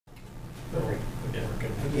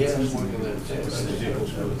Okay,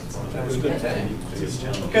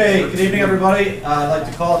 good evening, everybody. I'd like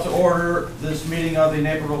to call to order this meeting of the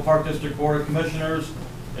Naperville Park District Board of Commissioners.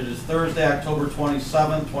 It is Thursday, October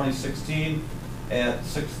 27, 2016 at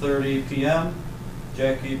 6:30 p.m.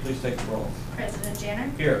 Jackie, please take the roll. President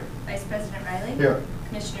Janner? Here. Vice President Riley? Here.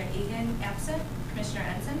 Commissioner Egan, absent. Commissioner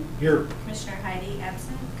Ensign? Here. Commissioner Heidi,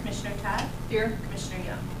 absent. Commissioner Todd? Here. Commissioner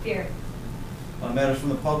Young? Here. Matters from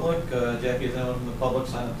the public. Jackie, is anyone from the public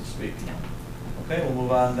sign up to speak? No. Okay, we'll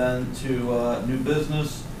move on then to new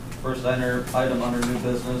business. First item under new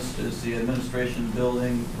business is the administration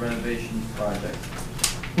building renovations project.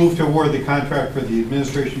 Move to award the contract for the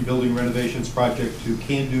administration building renovations project to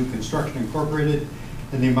Can Do Construction Incorporated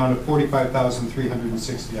in the amount of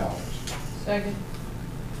 $45,360. Second.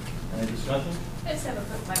 Any discussion? I just have a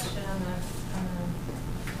quick question on the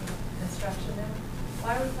construction there.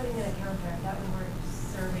 Why are we putting in a contract? That we weren't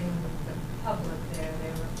serving the public there.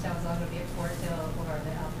 That was all going to be at Fort Hill or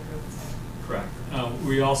the Alpha Group. Correct.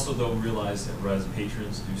 We also, though, realize that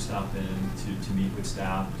patrons do stop in to meet with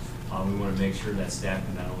staff. We want to make sure that staff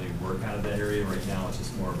can not only work out of that area. Right now, it's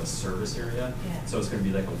just more of a service area. Yeah. So it's going to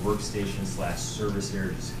be like a workstation / service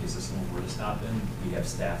area, just in case if someone were to stop in. We have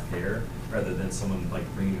staff there, rather than someone like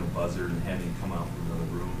bringing a buzzer and having to come out from another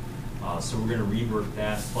room. So we're going to rework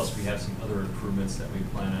that. Plus, we have some other improvements that we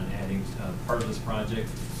plan on adding part of this project.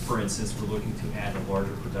 For instance, we're looking to add a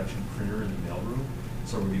larger production printer in the mailroom.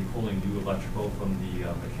 So we'll be pulling new electrical from the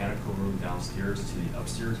mechanical room downstairs to the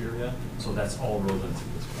upstairs area. So that's all rolled into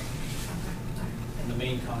this project. And the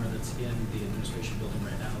main counter that's in the administration building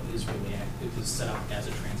right now is really active. It was set up as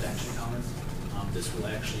a transaction counter. This will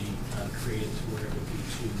actually create it to where it would be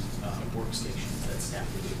two workstations that staff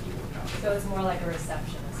would be able to work out. So it's more like a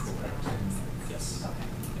receptionist. Yes. Okay.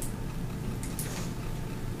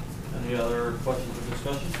 Any other questions or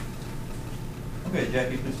discussion? Okay,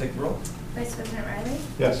 Jackie, please take the roll. Vice President Riley?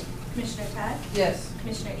 Yes. Commissioner Todd? Yes.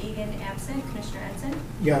 Commissioner Egan, absent. Commissioner Ensign?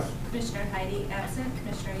 Yes. Commissioner Heidi, absent.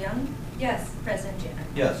 Commissioner Young? Yes. President Janner?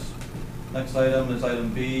 Yes. Next item is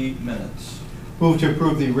item B, minutes. Move to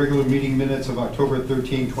approve the regular meeting minutes of October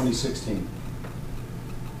 13, 2016.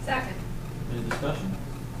 Second. Any discussion?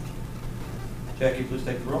 Jackie, please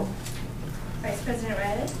take the roll. Vice President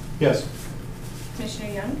Riley? Yes.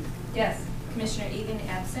 Commissioner Young? Yes. Commissioner Egan,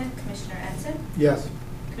 absent. Commissioner Ensign? Yes.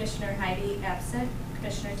 Commissioner Heidi, absent.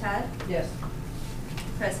 Commissioner Todd? Yes.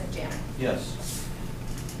 President Janner? Yes.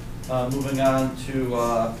 Moving on to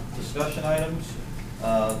discussion items.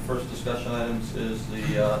 First discussion items is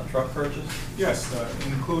the truck purchase. Yes,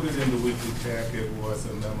 included in the weekly packet was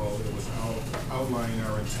a memo that was outlining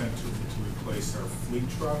our intent to replace our fleet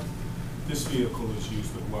truck. This vehicle is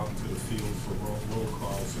used to walk to the field for roll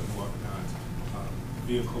calls and whatnot. The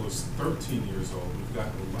vehicle is 13 years old. We've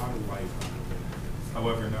gotten a lot of life out of it.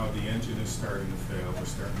 However, now the engine is starting to fail. We're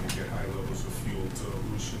starting to get high levels of fuel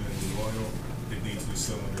dilution in the oil. It needs new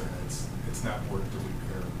cylinder heads. It's not worth the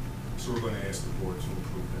repair. So we're going to ask the board to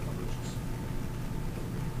approve that purchase.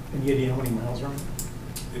 And you know how many miles are on it?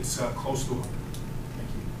 It's close to 100. Thank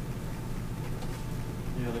you.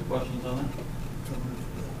 Any other questions on that?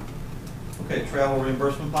 Okay, travel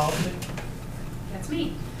reimbursement policy. That's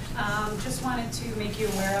me. Just wanted to make you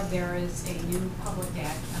aware of there is a new public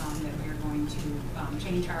act that we are going to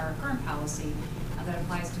change our current policy that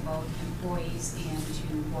applies to both employees and to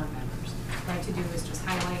board members. What I'd like to do is just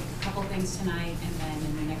highlight a couple things tonight, and then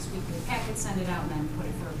in the next weekly packet send it out and then put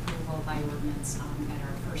it for approval by ordinance at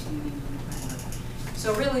our first meeting in November.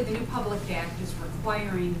 So really the new public act is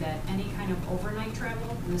requiring that any kind of overnight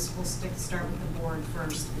travel, and this will start with the board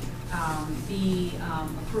first, be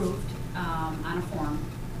approved on a form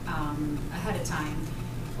ahead of time,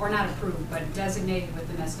 or not approved, but designated with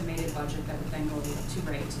an estimated budget that would then go to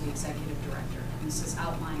Ray, to the executive director. And this is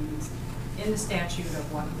outlined in the statute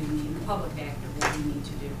of what we need, in the public act of what we need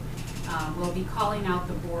to do. We'll be calling out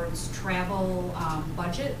the board's travel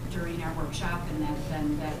budget during our workshop, and that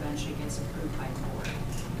eventually gets approved by the board.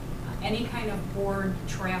 Any kind of board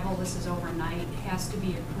travel, this is overnight, has to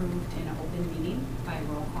be approved in an open meeting by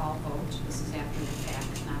roll call vote. This is after the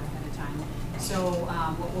fact, not ahead of time. So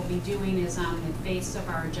what we'll be doing is on the face of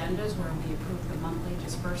our agendas where we approve the monthly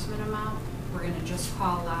disbursement amount, we're going to just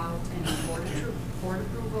call out and board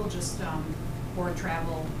approval, just board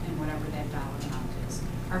travel and whatever that dollar amount is.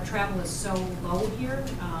 Our travel is so low here,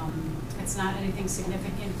 it's not anything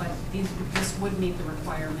significant, but this would meet the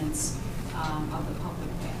requirements of the public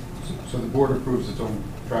act. So the board approves its own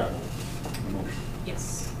travel motion?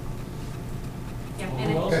 Yes. Yep.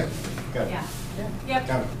 Okay. Got it. Yeah. Yep.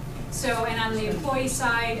 Got it. So, and on the employee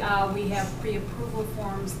side, we have pre-approval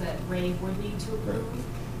forms that Ray would need to approve.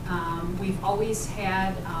 We've always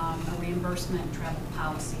had a reimbursement travel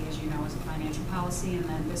policy, as you know, as a financial policy, and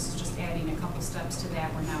then this is just adding a couple steps to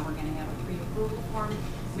that, where now we're going to have a pre-approval form,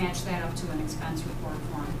 match that up to an expense report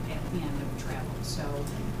form at the end of travel. So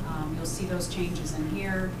you'll see those changes in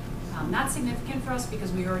here. Not significant for us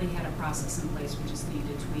because we already had a process in place. We just need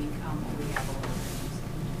to tweak what we have over there.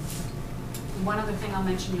 One other thing I'll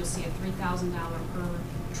mention, you'll see a $3,000 per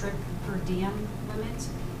trip per diem limit.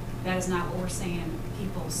 That is not what we're saying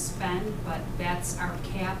people spend, but that's our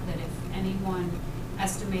cap, that if anyone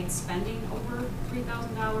estimates spending over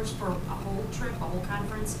 $3,000 for a whole trip, a whole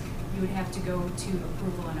conference, you would have to go to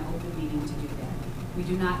approval in an open meeting to do that. We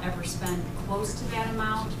do not ever spend close to that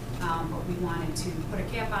amount, but we wanted to put a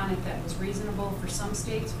cap on it that was reasonable for some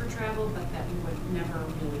states for travel, but that we would never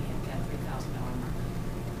really hit that $3,000 mark.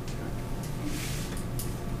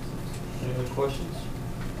 Any other questions?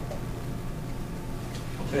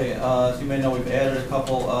 Okay, as you may know, we've added a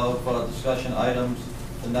couple of discussion items.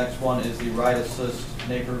 The next one is the Ride Assist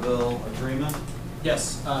Naperville agreement.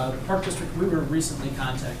 Yes, the Park District, we were recently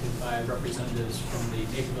contacted by representatives from the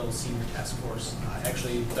Naperville Senior Task Force,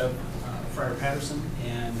 actually Doug Fryer Patterson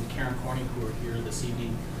and Karen Corney, who are here this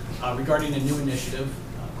evening, regarding a new initiative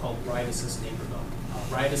called Ride Assist Naperville.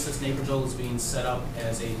 Ride Assist Naperville is being set up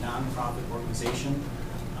as a nonprofit organization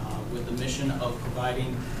with the mission of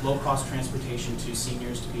providing low-cost transportation to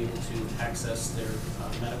seniors to be able to access their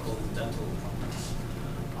medical and dental appointments.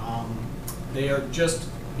 They are just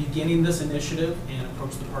beginning this initiative and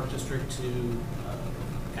approached the Park District to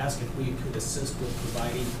ask if we could assist with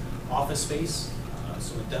providing office space,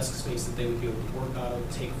 so a desk space that they would be able to work out of,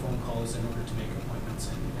 take phone calls in order to make appointments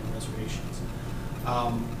and reservations.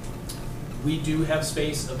 We do have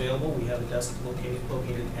space available. We have a desk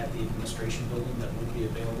located at the administration building that would be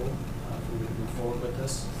available if we were to move forward with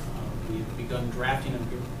this. We've begun drafting an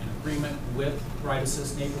agreement with Ride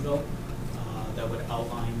Assist Naperville that would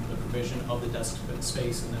outline the provision of the desk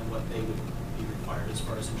space and then what they would be required as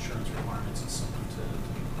far as insurance requirements and so on to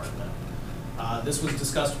be part of that. This was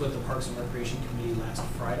discussed with the Parks and Recreation Committee last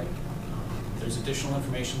Friday. There's additional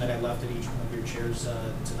information that I left at each one of your chairs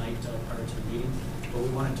tonight prior to the meeting, but we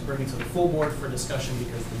wanted to bring it to the full board for discussion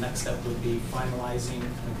because the next step would be finalizing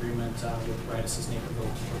an agreement with Ride Assist Naperville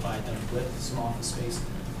to provide them with some office space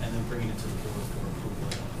and then bringing it to the board for approval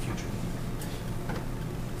at a future meeting.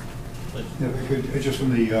 Yeah, if I could, just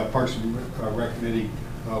from the Parks and Rec Committee,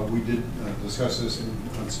 we did discuss this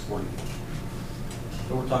and support it.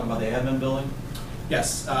 So we're talking about the admin building?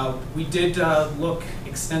 Yes, we did look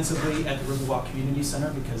extensively at the Riverwalk Community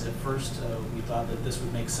Center because at first we thought that this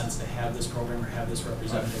would make sense to have this program or have this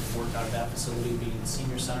representative work out of that facility being the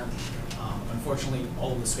senior center. Unfortunately,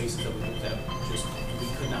 all of the spaces that we looked at, we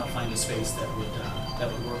could not find a space that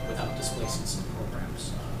would work without displacing some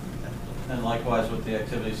programs. And likewise with the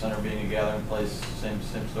activity center being a gathering place, same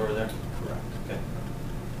story there? Correct. Okay.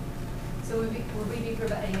 So would we be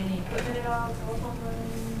providing any equipment at all, telephone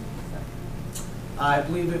line? I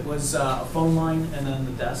believe it was a phone line and then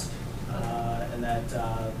the desk, and that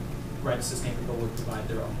Ride Assist Naperville would provide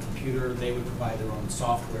their own computer. They would provide their own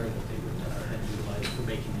software that they would then utilize for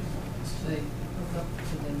making the appointments. So they hook up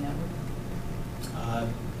to the network?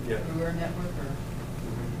 Yeah. Through network or?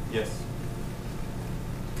 Yes.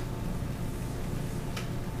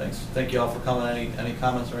 Thanks. Thank you all for coming. Any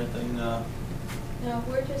comments or anything? No,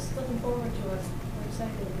 we're just looking forward to it. We're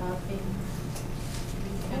excited about being.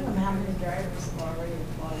 I don't know how many drivers have already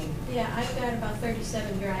applied. Yeah, I've got about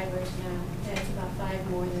 37 drivers now. That's about 5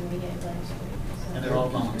 more than we had last week. So And they're all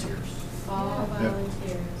volunteers. all Yeah.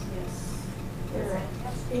 volunteers, yes. They're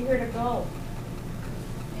eager to go.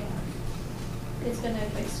 Yeah. It's going to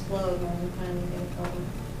explode when we finally get it going.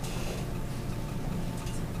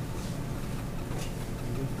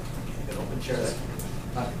 Open chair there.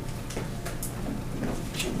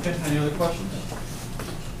 Okay, any other questions?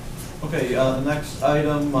 Okay, the next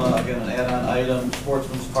item, again, an add-on item,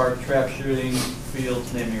 Sportsman's Park trap shooting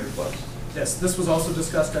fields naming request. Yes, this was also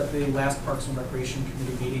discussed at the last Parks and Recreation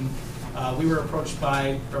Committee meeting. We were approached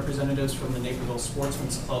by representatives from the Naperville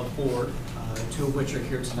Sportsman's Club Board, 2 of which are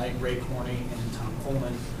here tonight, Ray Corney and Tom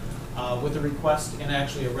Coleman, with a request and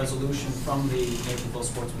actually a resolution from the Naperville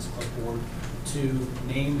Sportsman's Club Board to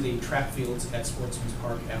name the track fields at Sportsman's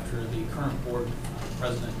Park after the current board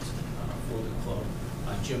president for the club,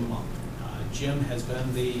 Jim Monk. Jim has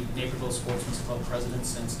been the Naperville Sportsman's Club president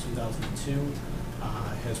since 2002,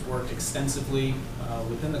 has worked extensively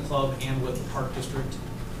within the club and with the Park District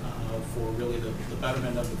for really the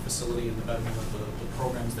betterment of the facility and the betterment of the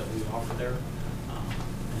programs that we offer there.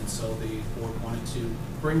 And so the board wanted to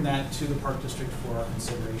bring that to the Park District for our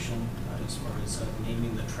consideration as far as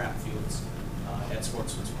naming the trap fields at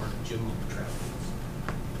Sportsman's Park Gym Track.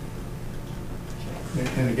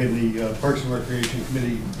 And again, the Parks and Recreation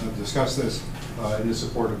Committee discussed this and is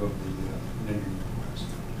supportive of the naming request.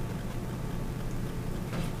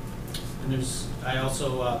 And I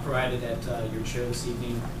also provided at your chair this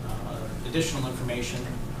evening additional information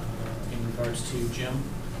in regards to Jim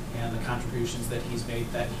and the contributions that he's made.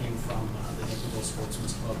 That came from the Naperville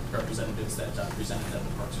Sportsman's Club representatives that presented at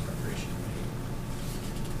the Parks and Recreation Committee.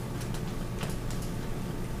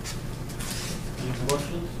 Any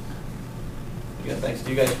questions? Yeah, thanks to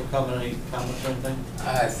you guys for coming. Any comments or anything?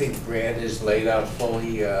 I think Brad has laid out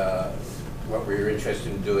fully what we were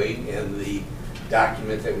interested in doing, and the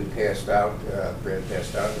document that we passed out, Brad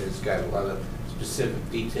passed out, has got a lot of specific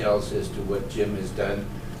details as to what Jim has done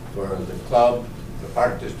for the club, the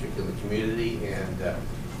park district, and the community, and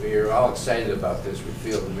we are all excited about this. We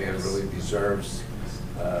feel the man really deserves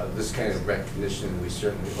this kind of recognition, and we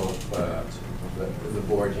certainly hope the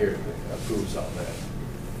board here approves all that.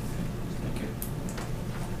 Thank you.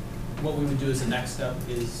 What we would do as the next step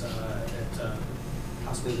is at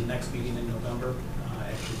possibly the next meeting in November,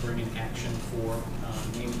 actually bring in action for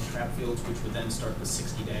naming trap fields, which would then start the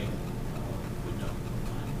 60-day window of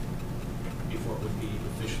time before it would be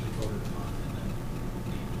officially voted upon and then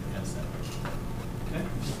named as that. Okay.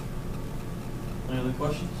 Any other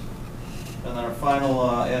questions? And then our final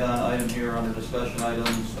add-on item here under discussion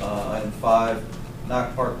items, item 5,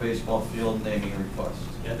 Knock Park Baseball Field naming request.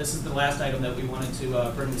 Yeah, this is the last item that we wanted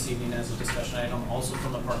to bring this evening as a discussion item, also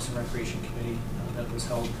from the Parks and Recreation Committee that was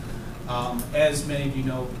held. As many of you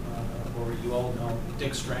know, or you all know,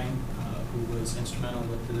 Dick Strang, who was instrumental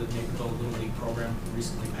with the Naperville Little League program,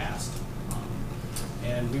 recently passed.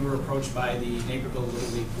 And we were approached by the Naperville Little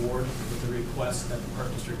League Board with a request that the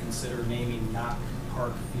Park District consider naming Knock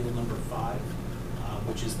Park Field number 5,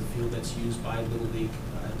 which is the field that's used by Little League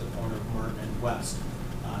at the corner of Martin and West,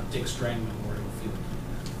 Dick Strang Memorial Field.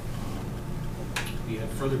 We had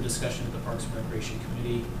further discussion at the Parks and Recreation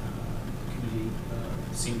Committee. Committee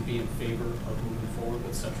seemed to be in favor of moving forward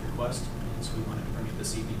with such request, and so we wanted to bring it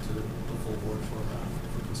this evening to the full board for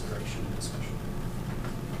consideration and discussion.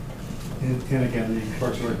 And again, the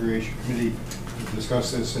Parks and Recreation Committee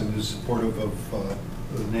discussed this and is supportive of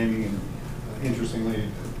the naming. And interestingly,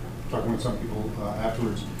 talking with some people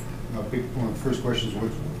afterwards, one of the first questions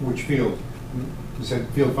was, which field? He said,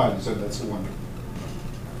 Field 5. He said, that's the one.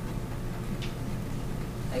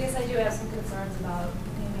 I guess I do have some concerns about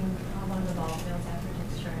naming one of the ball fields after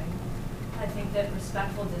Dick Strang. I think that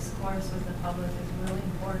respectful discourse with the public is really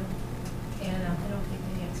important, and I don't think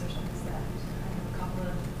the answer is that. I have a couple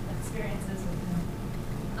of experiences with him.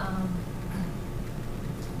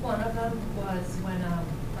 One of them was when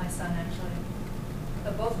my son actually,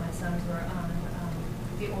 both my sons were on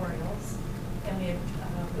the Orioles, and we had,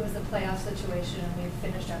 it was a playoff situation, and we had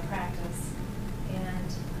finished our practice, and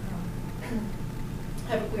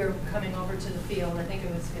we were coming over to the field. I think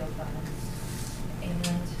it was Field 5. And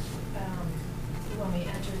when we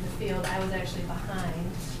entered the field, I was actually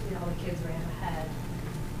behind. All the kids ran ahead.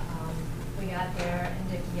 We got there,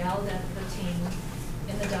 and Dick yelled at the team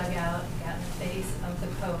in the dugout, got in the face of the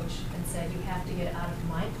coach, and said, "You have to get out of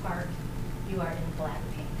my park. You are in black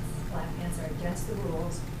pants. Black pants are against the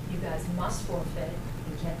rules. You guys must forfeit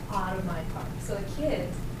and get out of my park." So the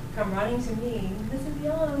kids come running to me. They said,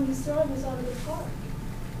 "Young, you still have us out of the park."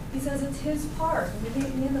 He says it's his park, and you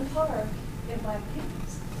can't be in the park in black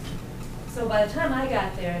pants. So by the time I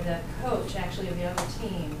got there, the coach, actually, of the other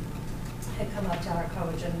team had come up to our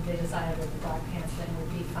coach, and they decided that the black pants thing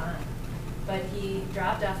would be fine. But he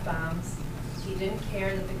dropped F-bombs. He didn't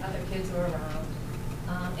care that the other kids were around.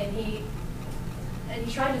 And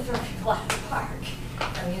he tried to throw people out of the park.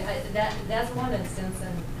 I mean, that's one instance,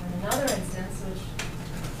 and another instance, which,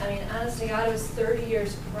 I mean, honest to God, it was 30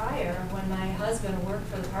 years prior when my husband worked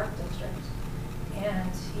for the Park District,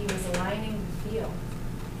 and he was lining the field,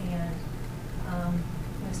 and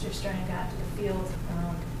Mr. Strang got to the field,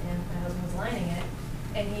 and my husband was lining it,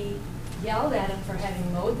 and he yelled at him for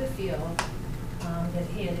having mowed the field, that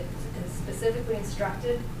he had specifically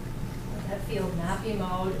instructed that field not be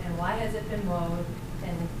mowed, and why has it been mowed?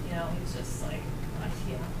 And, you know, he was just like,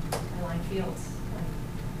 you know, I line fields. I'm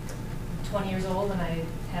 20 years old and I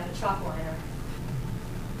have a chalk liner.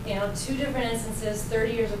 You know, 2 different instances,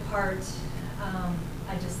 30 years apart.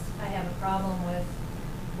 I have a problem with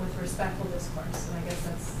respectful discourse, and I guess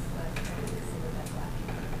that's what I consider that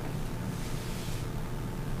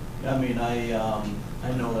black. I mean,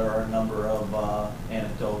 I know there are a number of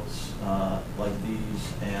anecdotes like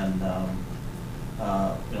these, and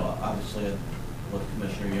you know, obviously what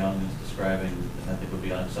Commissioner Young is describing, I think would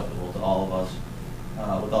be unacceptable to all of us.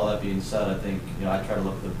 with all that being said, I think, I try to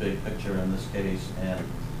look at the big picture in this case, and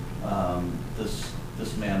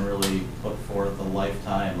this man really put forth a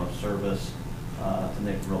lifetime of service to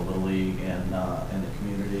Naperville Little League and the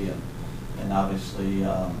community, and obviously,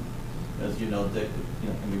 as you know, Dick,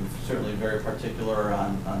 can be certainly very particular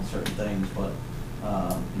on certain things, but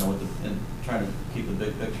in trying to keep the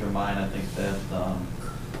big picture in mind, I think that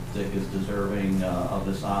Dick is deserving of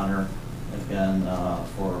this honor again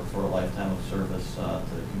for a lifetime of service to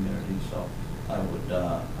the community. So I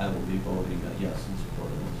will be voting yes in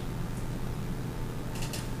support of this.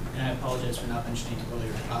 And I apologize for not mentioning it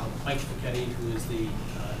earlier. Mike Fichetti, who is the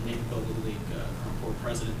Naperville Little League current board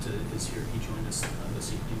president, is here. He joined us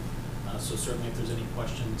this evening. So certainly if there's any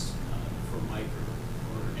questions for Mike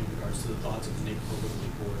or in regards to the thoughts of the Naperville Little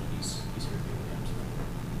League board, he's here to be able to answer them.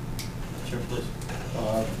 Sure, please.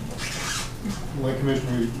 Like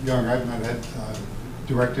Commissioner Young, I've not had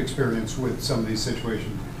direct experience with some of these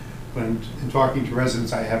situations, but in talking to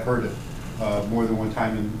residents, I have heard it more than one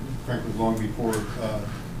time, and frankly, long before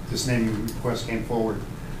this naming request came forward.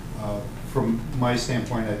 From my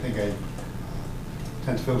standpoint, I think I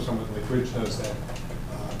tend to feel somewhat like Rich does that,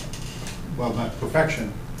 well, not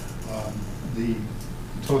perfection, the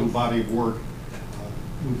total body of work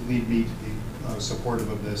would lead me to be supportive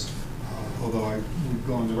of this. Although I would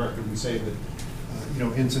go on the record and say that,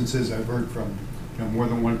 instances I've heard from, more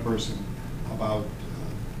than one person about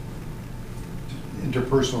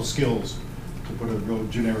interpersonal skills, to put a real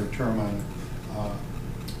generic term on it,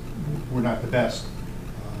 were not the best.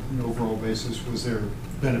 On an overall basis, was there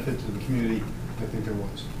benefit to the community? I think there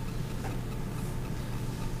was.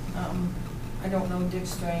 I don't know Dick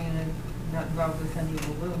Strang, and I'm not involved with any of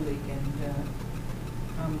the Little League, and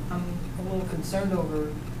I'm a little concerned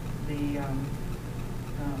over the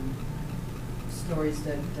stories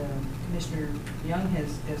that Commissioner Young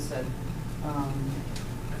has said.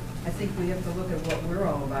 I think we have to look at what we're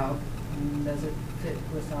all about, and does it fit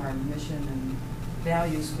with our mission and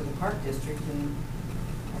values for the Park District, and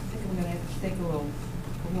I think I'm going to have to think a little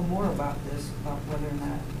more about this, about whether or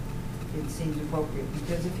not it seems appropriate,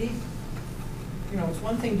 because if he, it's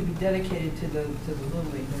one thing to be dedicated to the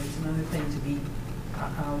Little League, but it's another thing to be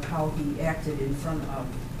how he acted in front of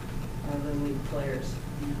our Little League players,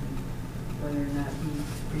 and whether or not he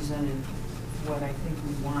presented what I think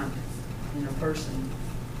we want in a person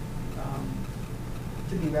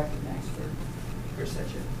to be recognized for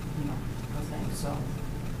such a thing. So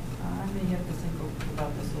I may have to think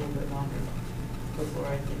about this a little bit longer before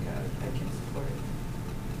I think I can support it.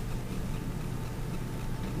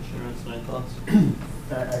 Commissioner, any thoughts?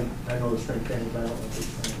 I know the strength thing, but I don't know the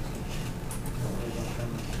strength.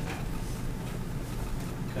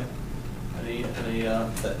 Okay.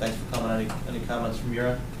 Thanks for coming. Any comments from your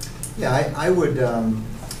end? Yeah, I would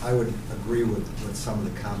agree with some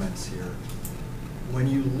of the comments here. When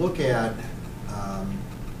you look at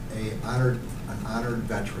an honored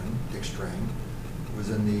veteran, Dick Strang, was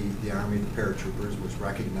in the Army of the Paratroopers, was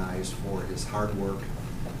recognized for his hard work,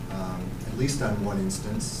 at least on one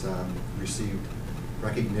instance, received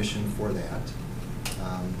recognition for that.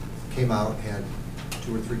 Came out, had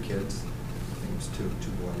 2 or 3 kids, I think it was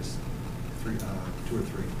two boys, 2 or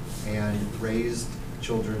 3, and raised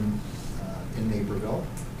children in Naperville,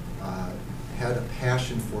 had a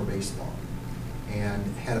passion for baseball, and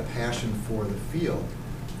had a passion for the field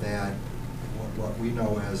that what we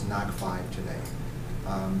know as Knock 5 today.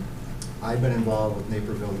 I've been involved with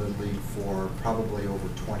Naperville Little League for probably over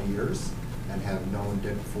 20 years and have known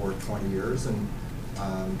Dick for 20 years, and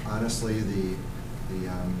honestly the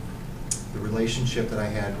relationship that I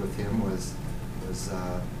had with him was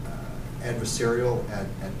adversarial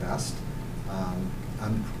at best.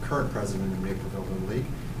 I'm current president of Naperville Little League,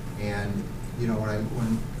 and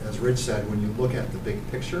when as Rich said, when you look at the big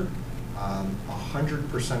picture,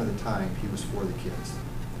 100% of the time he was for the kids,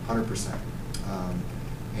 100%.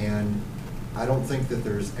 And I don't think that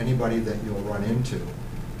there's anybody that you'll run into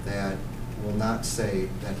that will not say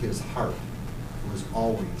that his heart was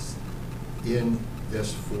always in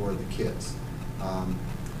this for the kids.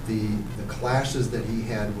 The clashes that he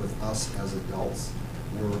had with us as adults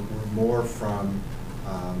were more from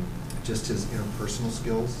just his interpersonal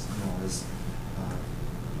skills. As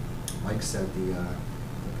Mike said, the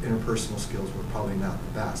interpersonal skills were probably not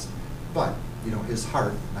the best, but his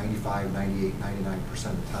heart, 95, 98, 99%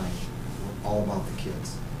 of the time, were all about the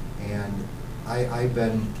kids. And I've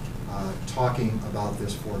been talking about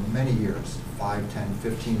this for many years, 5, 10,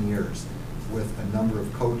 15 years, with a number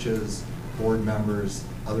of coaches, board members,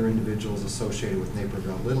 other individuals associated with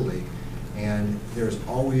Naperville Little League, and there's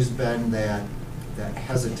always been that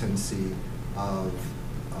hesitancy of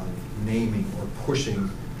naming or pushing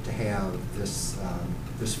to have this,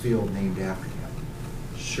 this field named after him.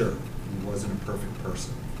 Sure, he wasn't a perfect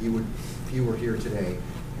person. He would, if he were here today,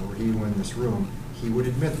 and were he were in this room, he would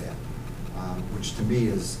admit that, which to me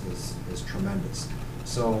is tremendous.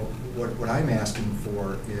 So what I'm asking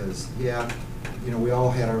for is, yeah, you know, we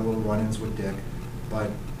all had our little run-ins with Dick, but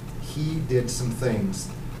he did some things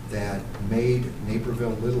that made Naperville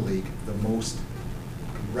Little League the most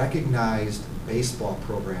recognized baseball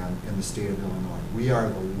program in the state of Illinois. We are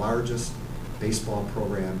the largest baseball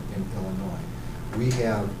program in Illinois. We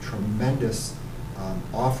have tremendous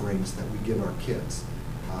offerings that we give our kids.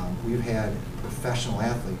 We've had professional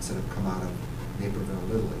athletes that have come out of Naperville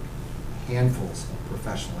Little League, handfuls of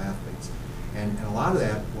professional athletes. And a lot of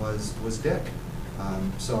that was Dick.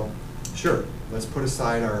 So sure, let's put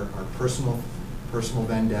aside our personal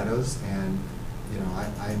vendettas, and you know,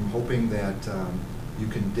 I'm hoping that you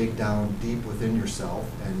can dig down deep within yourself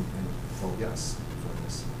and vote yes for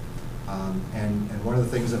this. And one of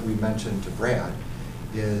the things that we mentioned to Brad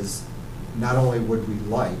is not only would we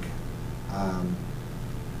like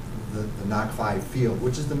the Knock 5 field,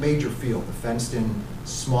 which is the major field, the fenced-in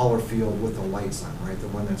smaller field with the lights on, right, the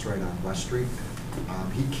one that's right on West Street.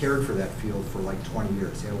 He cared for that field for like 20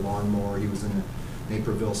 years. He had a lawnmower. He was in the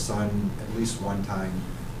Naperville Sun at least one time,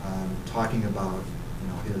 talking about, you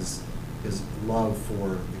know, his love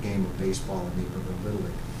for the game of baseball in Naperville Little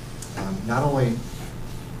League. Not only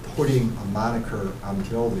putting a moniker on the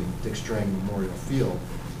building, Dick Strang Memorial Field,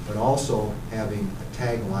 but also having a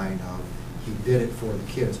tagline of "He did it for the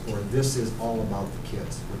kids," or "This is all about the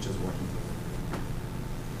kids," which is what he did.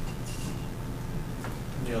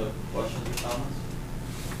 Any other questions or comments?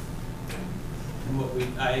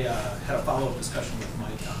 And I had a follow-up discussion with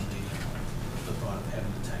Mike on the thought of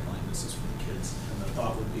having the tagline, "This is for the kids," and the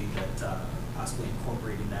thought would be that possibly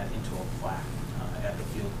incorporating that into a plaque at the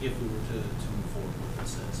field if we were to move forward with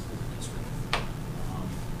this as a district.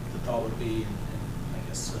 The thought would be, and I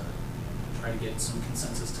guess try to get some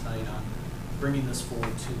consensus tonight on bringing this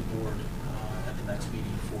forward to the board at the next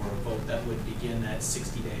meeting for a vote that would begin that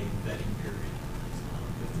 60-day vetting period,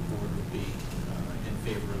 if the board would be in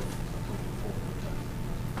favor of moving forward with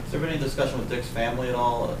that. Has there been any discussion with Dick's family at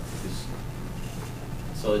all?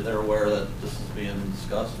 So they're aware that this is being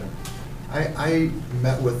discussed? Or? I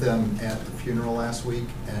met with them at the funeral last week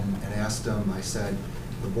and asked them, I said,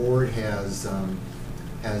 the board has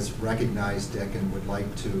recognized Dick and would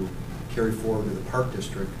like to carry forward to the Park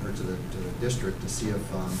District, or to the district, to see if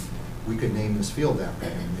we could name this field after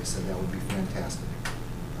him. And they said that would be fantastic.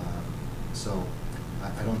 So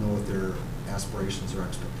I don't know what their aspirations or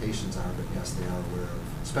expectations are, but yes, they are aware of,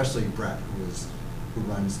 especially Brett, who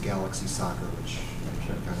runs Galaxy Soccer, which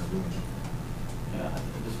kind of ruined it. Yeah,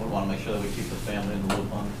 I just want to make sure that we keep the family in the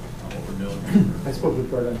loop on what we're doing. I spoke with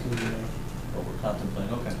Brett on Tuesday. What we're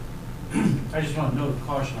contemplating, okay. I just want to note of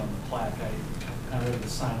caution on the plaque. I kind of ready to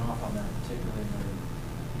sign off on that particularly,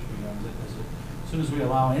 because as soon as we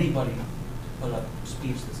allow anybody to put up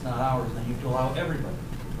speech that's not ours, then you have to allow everybody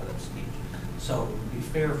to put up speech. So it would be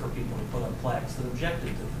fair for people to put up plaques that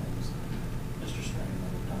objected to things Mr. Strang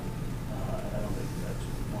might have done. I don't think that's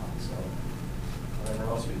what we want. So whatever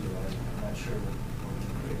else we do, I'm not sure that we're going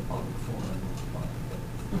to create a public forum.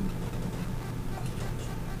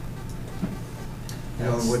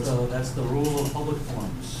 That's the rule of public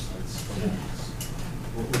forums. That's the rules.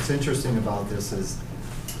 What's interesting about this is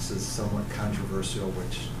somewhat controversial,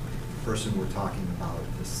 which person we're talking about,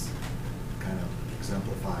 this kind of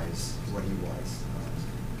exemplifies what he was.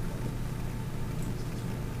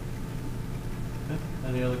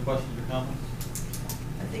 Any other questions or comments?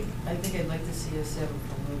 I think I'd like to see us have a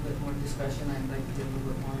little bit more discussion. I'd like to get a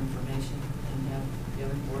little bit more information and have the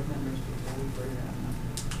other board members before we put it on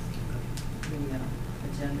the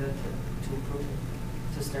agenda to approve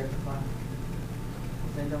it, to start the clock.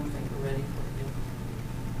 I don't think we're ready for it yet.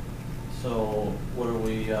 So what are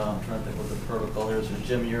we, trying to think what the protocol here is. So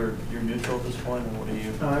Jim, you're neutral at this point, and what are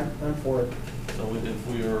you? I'm for it. So if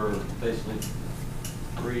we were basically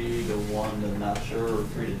 3-1 and not sure, or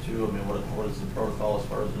 3-2, I mean, what is the protocol as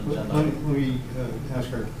far as an agenda? Let me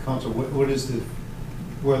ask our council, what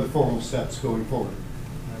are the formal steps going forward?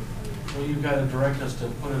 Well, you've got to direct us to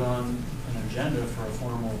put it on an agenda for a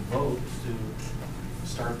formal vote to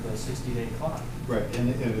start the 60-day clock. Right, and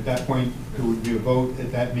at that point, there would be a vote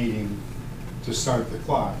at that meeting to start the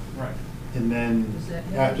clock. Right. And then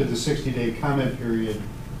after the 60-day comment period,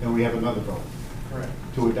 then we have another vote. Correct.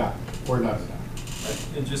 To adopt or not adopt.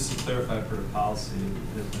 Right. And just to clarify for the policy,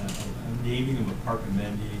 a naming of a park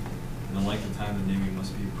amendee and the length of time the naming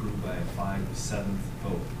must be approved by a 5/7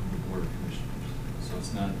 vote of the Board of Commissioners. So So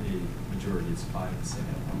it's not a majority, it's 5 to 7.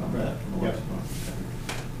 I remember that from the Yep. last one.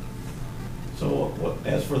 So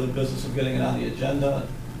as for the business of getting it on the agenda,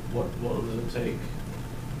 what does it take?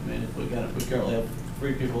 I mean, if we currently have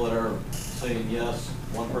 3 people that are saying yes,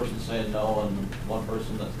 1 person saying no, and 1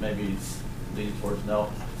 person that's maybe leaning towards no.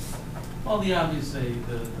 Well, the obviously,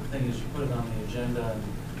 the thing is you put it on the agenda and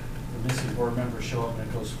the missing board members show up and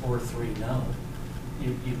it goes 4-3 no.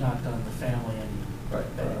 You've not done the family any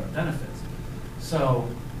benefits. So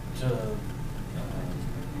to,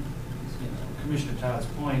 Commissioner Todd's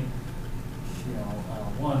point,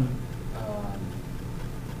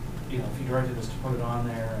 if you directed us to put it on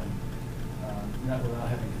there and not without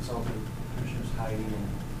having consulted Commissioners Heidi and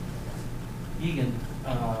Egan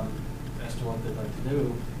as to what they'd like to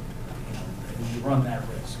do, you run that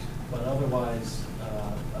risk. But otherwise,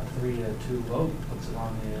 a 3-2 vote puts it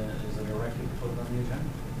on is a directive to put it on the agenda.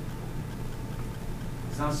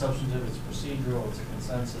 It's not substantive, it's procedural, it's a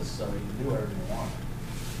consensus, so you can do whatever you want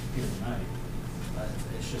here tonight.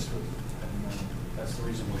 It's just, that's the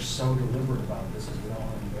reason we're so deliberate about this, is we don't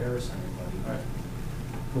want to embarrass anybody. Right.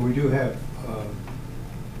 But we do have,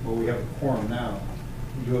 we have a quorum now.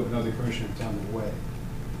 We do have another commissioner that's on the way.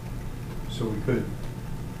 So we could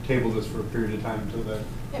table this for a period of time until that.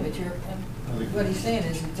 Yeah, but what he's saying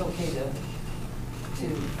is it's okay to.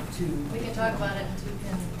 We can talk about it in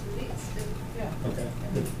 2 weeks. Yeah. Okay.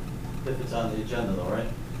 If it's on the agenda though, right?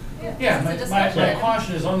 Yeah, my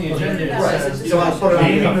caution is on the agenda, it Right. says, You don't want to put it on the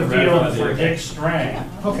naming the agenda. field for Dick Strang.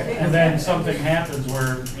 Okay. And then something happens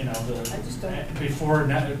where, I just don't- before,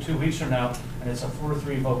 2 weeks from now, and it's a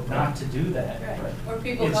 4-3 vote not to do that. Right. Or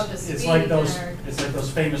people come to speak It's like and those, are. it's like those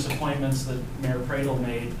famous appointments that Mayor Pradel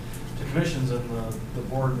made to commissions, and the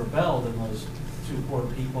board rebelled, and those 2 poor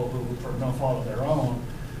people who, for no fault of their own,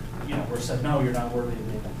 were said, no, you're not worthy of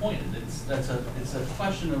being appointed. It's a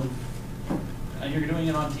question of, you're doing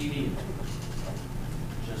it on TV.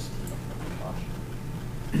 Just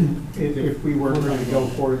caution. If we were going to go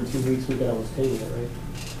forward in 2 weeks, we could always table it, right?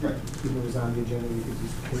 Right. If it was on the agenda, we could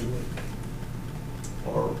just table it.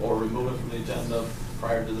 Or remove it from the agenda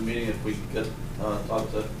prior to the meeting if we get, talk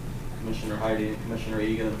to Commissioner Heidi and Commissioner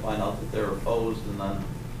Egan and find out that they're opposed, and then.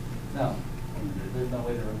 No, there's no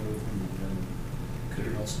way to remove it from the agenda. Could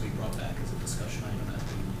it also be brought back as a discussion item at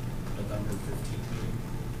the November 15th meeting?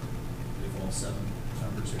 If all 7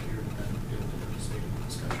 members are here, to then be able to participate in the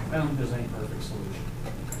discussion. I don't think there's any perfect solution.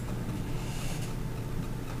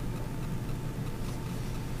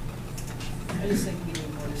 I just think we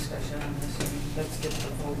need more discussion on this, and let's get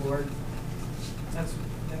the full board. That's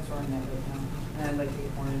where I'm at right now. And I'd like to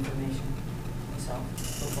get more information myself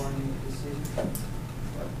before I make a decision.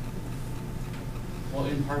 Well,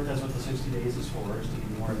 in part, that's what the 60 days is for, is to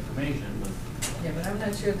get more information, but. Yeah, but I'm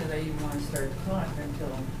not sure that I even want to start the clock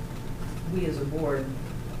until we as a board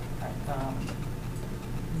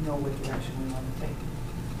know what direction we want to take.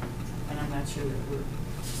 And I'm not sure that we're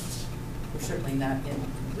certainly not in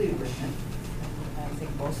complete agreement. I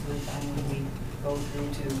think most of the time when we go through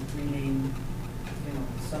to rename,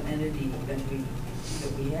 some entity that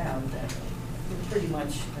we have, that we're pretty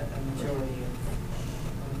much a majority of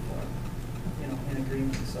in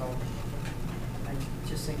agreement. So I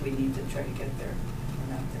just think we need to try to get there.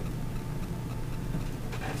 We're not there.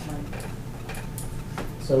 That's my.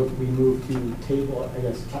 So if we move to table, I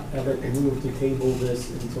guess, I'd like to move to table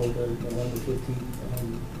this until the November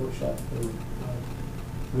 15th workshop, or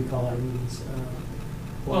we call our meetings.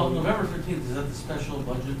 Well, November 15th, is that the special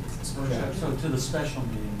budget workshop? Yeah. So to the special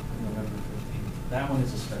meeting, November 15th. That one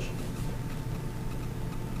is a special meeting.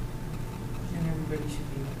 And everybody should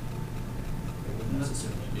be. It wouldn't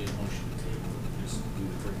necessarily be a motion to table, just we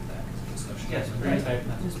would bring it back as a discussion. Yes, bring it back.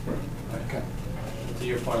 Just bring. Okay. To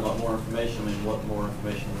your point about more information, I mean, what more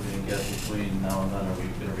information are we going to get between now and then? Are we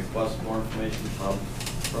going to request more information from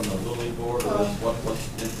the Lilly board, or what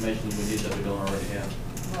information do we need that we don't already have?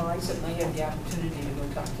 Well, I certainly had the opportunity to go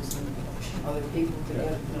talk to some other people to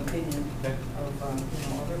get an opinion of,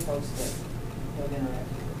 other folks that have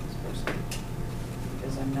interacted with this person.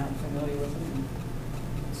 Because I'm not familiar with them,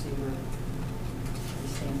 and see where they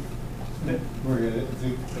stand. Maria, I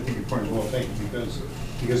think your point is well taken, because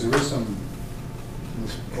there is some,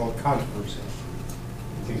 what's called controversy.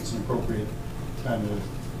 I think it's an appropriate time to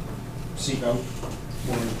seek out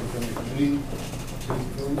more input from the committee.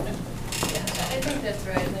 Yeah, I think that's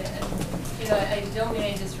right, and I don't mean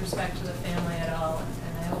any disrespect to the family at all,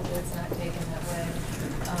 and I hope that it's not taken that way.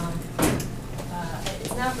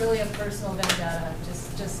 It's not really a personal vendetta,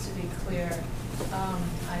 just to be clear.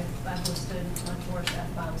 I've listed much worse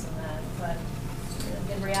F-bombs than that, but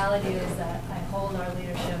in reality is that I hold our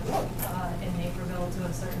leadership in Naperville to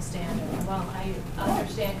a certain standard. And while I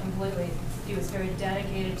understand completely, he was very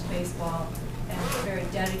dedicated to baseball and very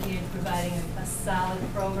dedicated to providing a solid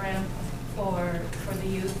program for the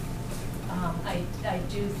youth. I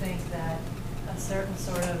do think that a certain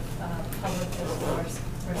sort of public discourse,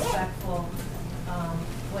 respectful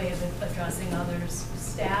way of addressing others,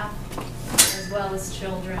 staff, as well as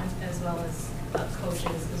children, as well as coaches,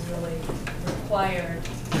 is really required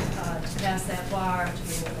to pass that bar to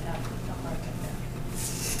be able to have a heart like that.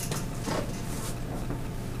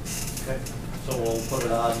 Okay, so we'll put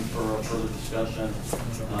it on for a further discussion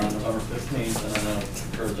on November 15th, and then I'll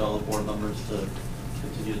encourage all the board members to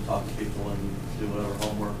continue to talk to people and do whatever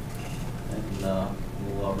homework, and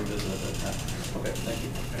we'll revisit it at that time. Okay, thank you.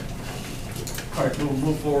 All right, we'll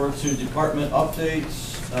move forward to department updates.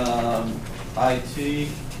 IT.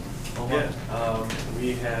 Yeah,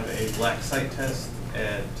 we have a black site test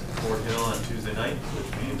at Fort Hill on Tuesday night, which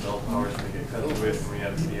means all powers may get cut to it, and we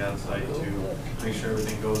have to be on site to make sure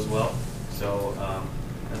everything goes well. So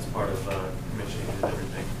that's part of commissioning and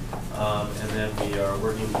everything. And then we are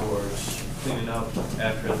working towards cleaning up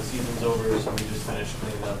after the season's over. So we just finished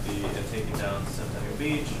cleaning up and taking down Centennial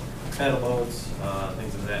Beach, paddleboats,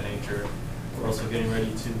 things of that nature. We're also getting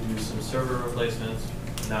ready to do some server replacements.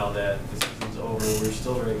 Now that the season's over, we're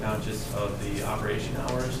still very conscious of the operation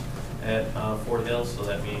hours at Fort Hill, so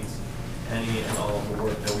that means any and all of the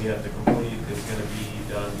work that we have to complete is going to be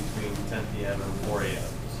done between 10 p.m. and 4 a.m.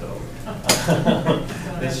 So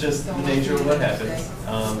it's just the nature of what happens.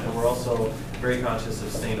 And we're also very conscious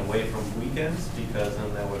of staying away from weekends, because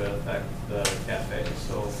then that would affect the cafe.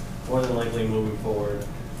 So more than likely moving forward,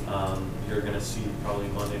 you're going to see probably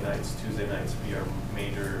Monday nights, Tuesday nights be our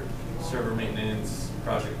major server maintenance,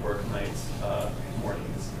 project work nights,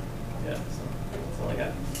 mornings. Yeah, so that's all I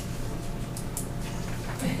got.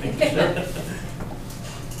 Thank you.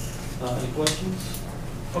 Any questions?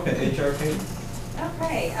 Okay, HR Kate.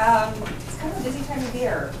 Okay, it's kind of a busy time of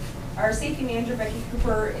year. Our safety manager, Becky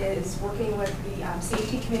Cooper, is working with the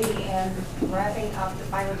safety committee and wrapping up the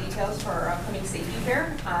final details for our upcoming safety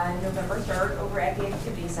fair on November 3rd over at the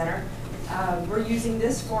Activity Center. We're using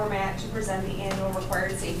this format to present the annual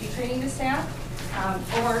required safety training to staff.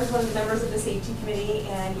 Omar is one of the members of the safety committee,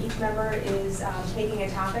 and each member is taking a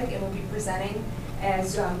topic and will be presenting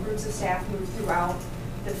as groups of staff move throughout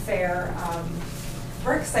the fair.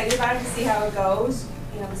 We're excited about it to see how it goes.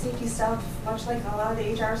 You know, the safety stuff, much like a lot of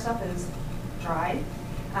the HR stuff, is dry.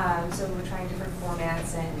 So we're trying different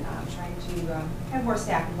formats and trying to have more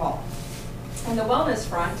staff involved. On the wellness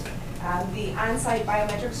front, the on-site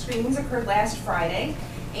biometric screenings occurred last Friday,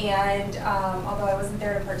 and although I wasn't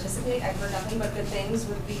there to participate, I've heard nothing but good things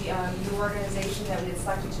with the new organization that we had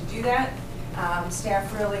selected to do that.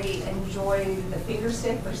 Staff really enjoyed the finger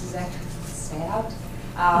stick versus actually stabbed,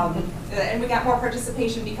 and we got more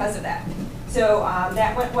participation because of that. So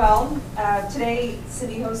that went well. Today,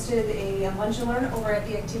 Cindy hosted a lunch and learn over at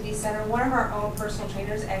the Activity Center. One of our own personal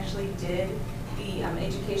trainers actually did the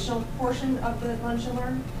educational portion of the lunch and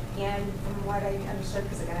learn. And from what I understood,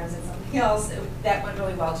 because again I was in something else, that went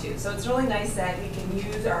really well too. So it's really nice that we can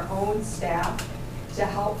use our own staff to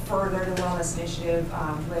help further the wellness initiative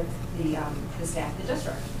with the staff of the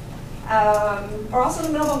district. We're also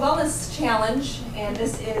in the middle of a wellness challenge, and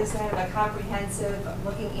this is kind of a comprehensive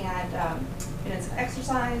looking at minutes of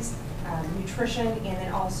exercise, nutrition, and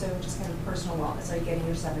then also just kind of personal wellness. Are you getting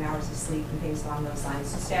your 7 hours of sleep and things along those lines?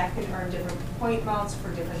 So staff can earn different point amounts for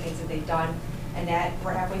different things that they've done, and that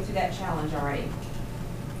we're halfway through that challenge already.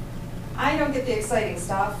 I don't get the exciting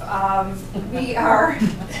stuff. We are,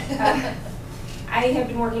 I have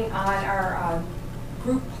been working on our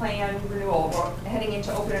group plan renewal. We're heading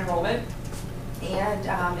into open enrollment. And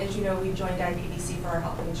as you know, we joined IPVC for our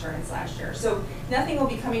health insurance last year. So nothing will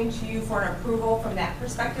be coming to you for an approval from that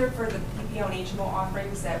perspective for the PPO and HMO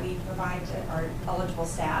offerings that we provide to our eligible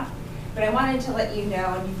staff. But I wanted to let you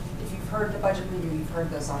know, and if you've heard the budget review, you've heard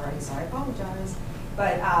this already, so I apologize.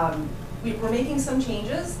 But we're making some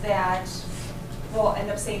changes that will end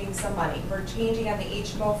up saving some money. We're changing on the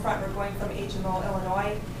HMO front. We're going from HMO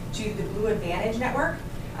Illinois to the Blue Advantage network.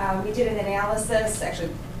 We did an analysis, actually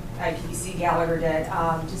IPVC Gallagher did,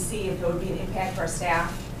 to see if there would be an impact for our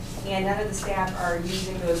staff. And none of the staff are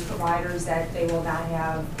using those providers that they will not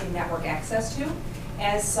have in-network access to.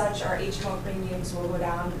 As such, our HMO premiums will go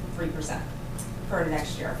down 3% for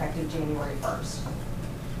next year, effective January 1st.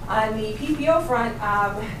 On the PPO front,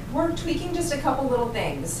 we're tweaking just a couple little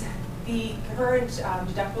things. The current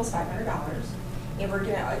deductible is $500, and we're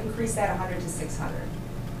going to increase that $100 to $600.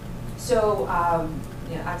 So,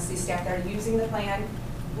 you know, obviously staff that are using the plan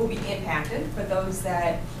will be impacted, but those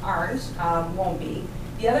that aren't won't be.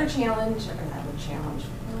 The other challenge, or not a challenge,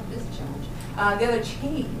 well, it is a challenge. The other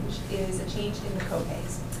change is a change in the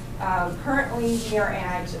co-pays. Currently, we are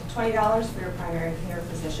at $20 for your primary care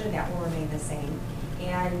physician. That will remain the same.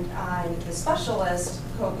 And on the specialist,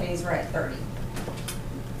 co-pays are at $30.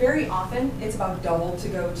 Very often, it's about double to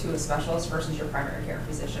go to a specialist versus your primary care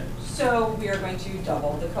physician. So we are going to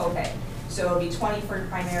double the copay. So it'll be $20 for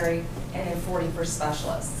primary and then $40 for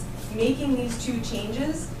specialists. Making these two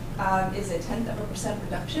changes is a 1/10%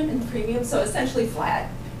 reduction in premium, so essentially flat.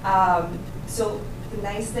 So the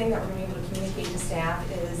nice thing that we're going to be able to communicate to staff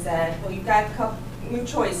is that, well, you've got a couple new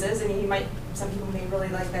choices. I mean, some people may really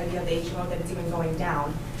like the idea of the HMO, that it's even going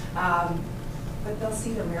down. But they'll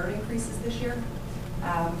see their merit increases this year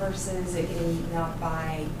versus it getting eaten up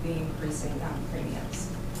by the increasing premiums.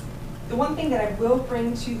 The one thing that I will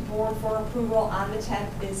bring to the board for approval on the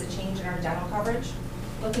 10th is a change in our dental coverage,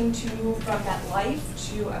 looking to move from MetLife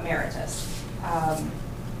to Emeritus.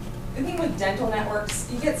 The thing with dental networks,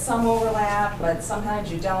 you get some overlap, but sometimes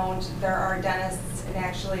you don't. There are dentists, and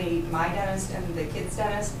actually my dentist and the kids'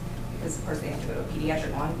 dentist, because of course they have to go to a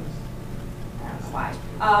pediatric one. I don't know why.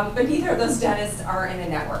 But neither of those dentists are in a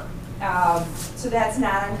network. So that's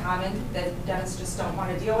not uncommon, that dentists just don't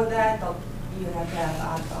want to deal with that. You have to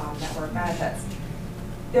have network benefits.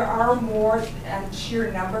 There are more,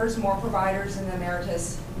 sheer numbers, more providers in the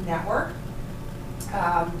Emeritus network.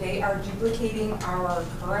 They are duplicating our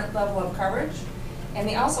current level of coverage. And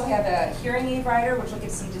they also have a hearing aid rider, which will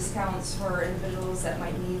give some discounts for individuals that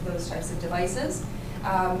might need those types of devices.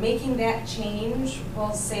 Making that change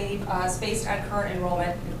will save us, based on current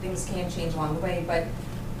enrollment, and things can change along the way, but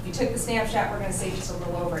if you took the snapshot, we're going to save just a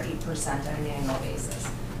little over 8% on an annual basis.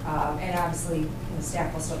 And obviously,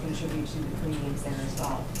 staff will still contribute to the premiums there as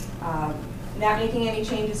well. Not making any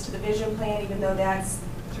changes to the vision plan, even though that's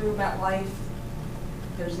through MetLife.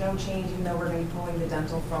 There's no change, even though we're going to be pulling the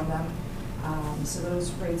dental from them. So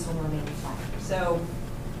those rates will remain flat. So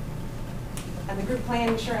on the group plan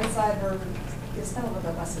insurance side, we're spent a little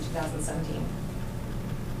bit less than 2017.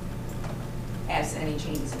 As any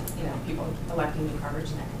changes, people electing new coverage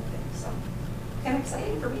and that kind of thing. So kind of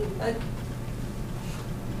exciting for me, but.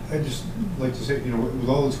 I'd just like to say, with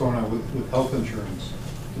all that's going on with health insurance,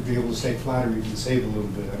 to be able to stay flat or even save a little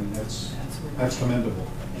bit, I mean, that's commendable.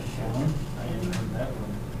 I didn't heard that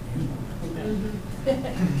one.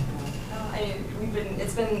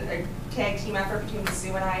 It's been a tag team effort between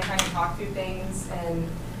Sue and I trying to talk through things, and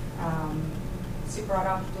Sue brought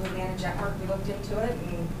out the Blue Managed Network. We looked into it,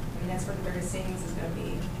 and that's where the biggest savings is going to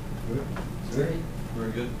be. Good. Good.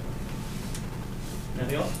 Very good.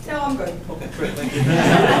 Anything else? No, I'm good. Okay, great, thank you.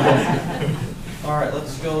 All right,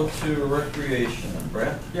 let's go to recreation.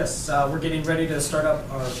 Brad? Yes, we're getting ready to start up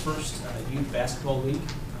our first youth basketball league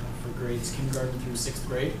for grades kindergarten through 6th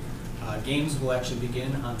grade. Games will actually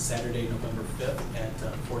begin on Saturday, November 5th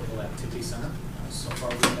at Fort Hill Activity Center. So far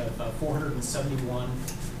we have 471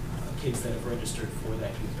 kids that have registered for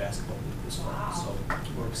that youth basketball league this fall. Wow. So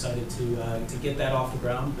we're excited to get that off the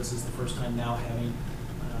ground. This is the first time now having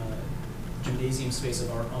gymnasium space of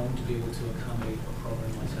our own to be able to accommodate a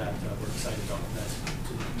program like that. We're excited to offer that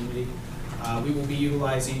to the community. We will be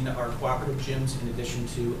utilizing our cooperative gyms in addition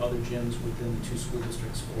to other gyms within the 2 school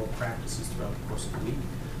districts for practices throughout the course of the week.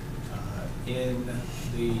 In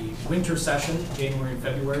the winter session, January and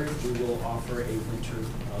February, we will offer a winter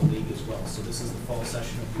league as well. So this is the fall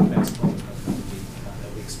session of youth basketball league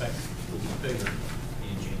that we expect will be bigger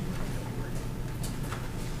in January and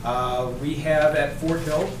February. We have at Fort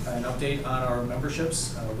Hill an update on our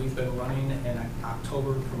memberships. We've been running an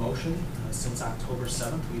October promotion since October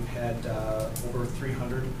 7th. We've had over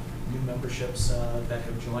 300 new memberships that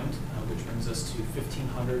have joined, which brings us to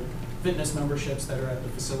 1,500 fitness memberships that are at the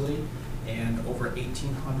facility, and over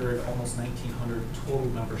 1,800, almost 1,900 total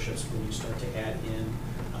memberships when you start to add in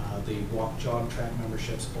the walk, jog, track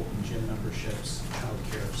memberships, open gym memberships, child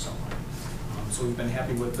care, so on. So we've been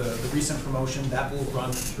happy with the recent promotion. That will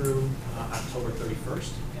run through October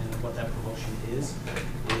 31st, and what that promotion is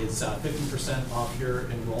 50% off your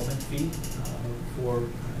enrollment fee for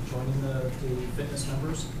joining the fitness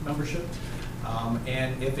membership.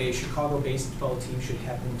 And if a Chicago baseball team should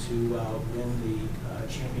happen to win the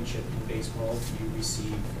championship in baseball, you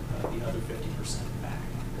receive the other 50% back.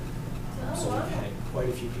 So we've had quite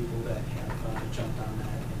a few people that have jumped on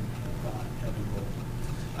that and have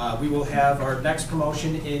enrolled. We will have our next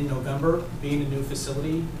promotion in November, being a new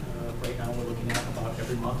facility. Right now we're looking at about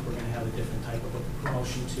every month we're going to have a different type of a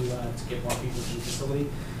promotion to get more people to the facility.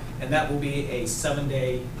 And that will be a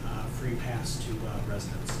 7-day free pass to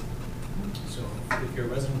residents. So if you're a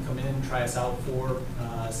resident, come in, try us out for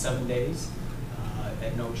 7 days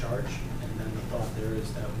at no charge. And then the thought there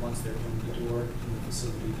is that once they're in the door in the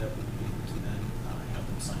facility, that we'll be able to then have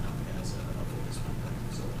them sign up as a fitness member.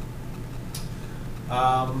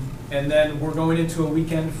 And then we're going into a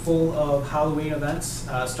weekend full of Halloween events.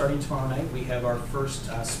 Starting tomorrow night, we have our first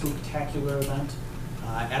spooktacular event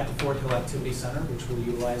at the Fort Hill Activity Center, which will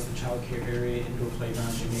utilize the child care area, indoor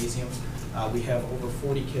playground, gymnasium. We have over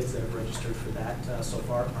 40 kids that have registered for that so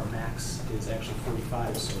far. Our max is actually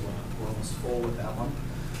 45, so we're almost full with that one.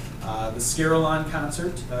 The Carillon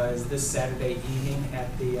concert is this Saturday evening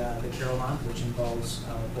at the Carillon, which involves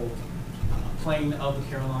both playing of the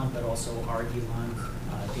Carillon, but also our Elon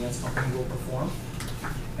dance company will perform.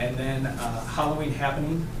 And then Halloween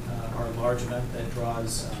Happening, our large event that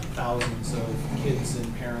draws thousands of kids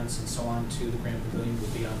and parents and so on to the Grand Pavilion, will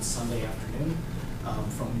be on Sunday afternoon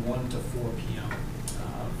from 1 to 4 p.m.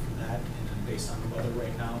 For that. And then based on the weather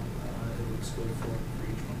right now, it looks good for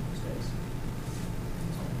each one of those days.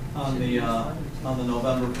 On the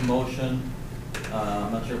November promotion,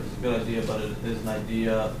 I'm not sure if it's a good idea, but it is an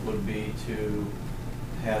idea, would be to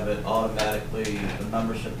have it automatically, the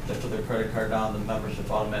membership, they put their credit card down, the membership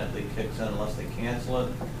automatically kicks in unless they cancel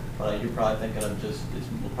it. But you're probably thinking of just, it's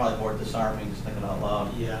probably more disarming, just thinking out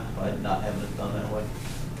loud. Yeah. By not having it done that way.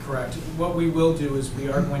 Correct. What we will do is we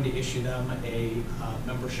are going to issue them a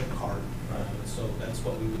membership card. So that's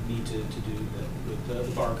what we would need to do with the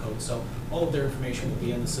barcode. So all of their information will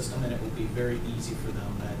be in the system, and it will be very easy for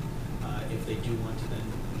them that if they do want to then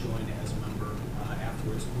join as a member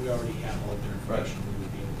afterwards, we already have all of their information. We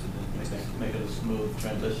would be able to then Make it a smooth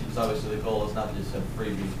transition, because obviously the goal is not to just have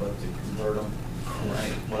freebies, but to convert them. Right?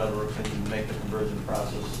 Whatever can make the conversion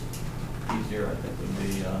process easier, I think would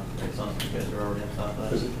be, it sounds like you guys are already on top of that.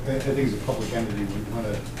 Because I think as a public entity, we want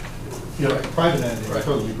to, you know, private entity, I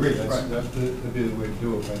totally agree, that'd be the way to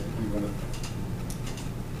do it, but I think we want to,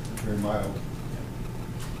 very mild.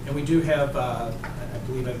 And we do have, I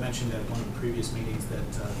believe I mentioned at one of the previous meetings that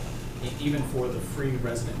even for the free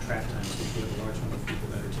resident track times, we have a large number of people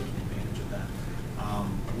that are taking advantage of that.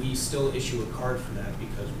 We still issue a card for that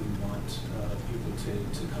because we want people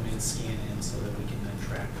to come in, scan in, so that we can then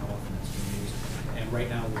track how often it's being used. And right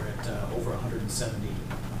now we're at over 170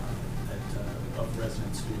 of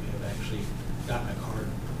residents who have actually gotten a card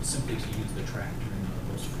simply to use the track during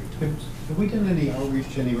those free times. Have we done any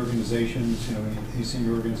outreach to any organizations, you know, any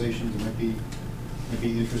senior organizations that might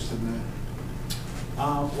be interested in that?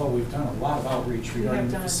 Well, we've done a lot of outreach regarding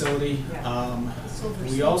the facility. Silver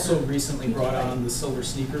We also Sneaker. recently brought on the Silver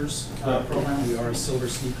Sneakers program. We are a Silver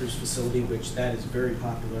Sneakers facility, which that is very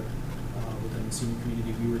popular within the senior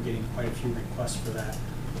community. We were getting quite a few requests for that.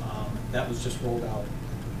 That was just rolled out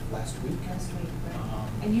last week. Right.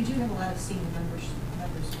 And you do have a lot of senior members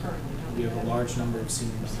currently, don't We you? have a large number of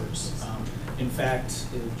senior members. In fact,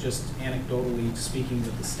 just anecdotally speaking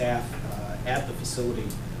with the staff at the facility,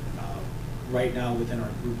 right now within our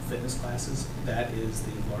group fitness classes, that is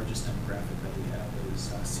the largest demographic that we have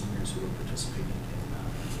is seniors who are participating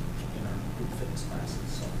in our group fitness classes.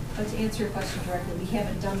 So. But to answer your question directly, we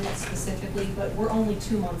haven't done that specifically, but we're only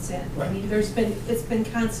 2 months in. Right. I mean, it's been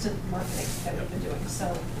constant marketing that we've been doing,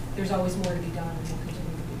 so there's always more to be done, and we'll continue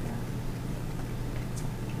to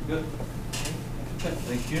do that. Good. Okay,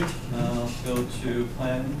 thank you. Let's go to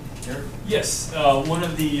planning. Eric? Yes, one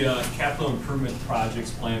of the capital improvement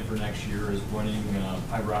projects planned for next year is running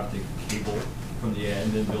fiber optic cable from the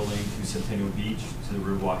admin building to Centennial Beach to the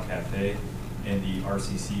Riverwalk Cafe and the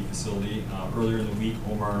RCC facility. Earlier in the week,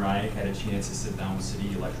 Omar and I had a chance to sit down with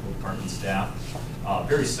city electrical department staff.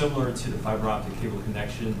 Very similar to the fiber optic cable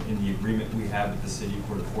connection in the agreement we have with the city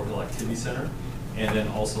for the Fort Hill Activity Center, and then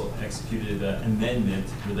also executed an amendment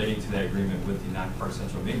relating to that agreement with the Naperville Park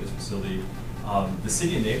Central Maintenance Facility. The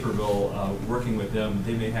city of Naperville, working with them,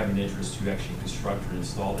 they may have an interest to actually construct or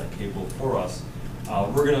install that cable for us.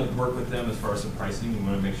 We're going to work with them as far as the pricing. We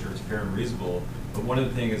want to make sure it's fair and reasonable. But one of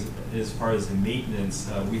the things, as far as the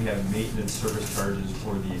maintenance, we have maintenance service charges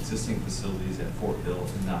for the existing facilities at Fort Hill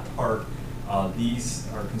and Naperville Park. These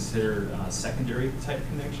are considered secondary type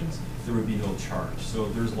connections. There would be no charge. So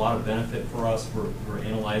there's a lot of benefit for us. We're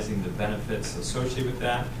analyzing the benefits associated with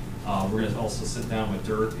that. We're going to also sit down with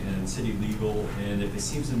Dirk and City Legal, and if it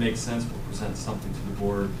seems to make sense, we'll present something to the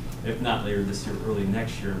board, if not later this year, early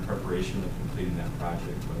next year, in preparation of completing that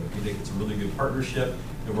project. But we think it's a really good partnership.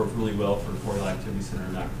 It worked really well for the Fort Hill Activity Center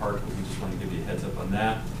in Naperville Park, but we just want to give you a heads up on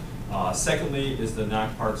that. Secondly is the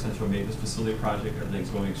Naperville Park Central Maintenance Facility project. Everything's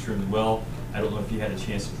going extremely well. I don't know if you had a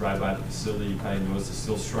chance to drive by the facility. You probably noticed the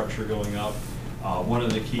steel structure going up. One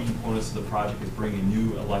of the key components of the project is bringing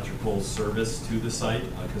new electrical service to the site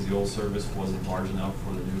because the old service wasn't large enough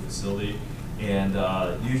for the new facility. And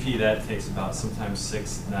usually that takes about sometimes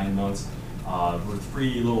 6-9 months.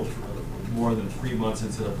 We're more than 3 months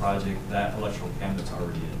into the project, that electrical cabinet's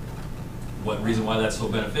already in. What reason why that's so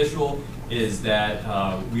beneficial is that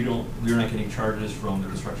we're not getting charges from the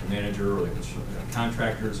construction manager or the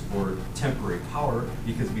contractors for temporary power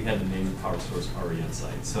because we had the main power source already on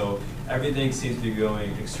site. So everything seems to be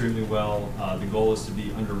going extremely well. The goal is to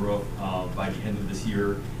be under roof by the end of this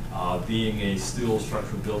year. Being a steel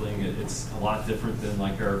structural building, it's a lot different than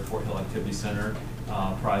like our Fort Hill Activity Center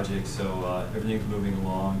project. So everything's moving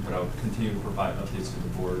along, but I'll continue to provide updates to the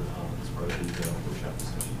board as part of the workshop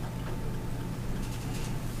discussion.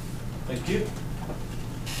 Thank you.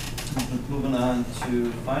 Moving on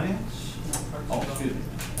to finance. Oh, excuse me,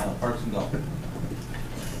 Parks and Golf.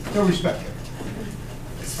 No respect.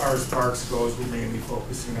 As far as parks goes, we're mainly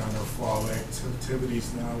focusing on our fall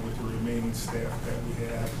activities now with the remaining staff that we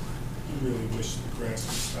have. We really wish the grass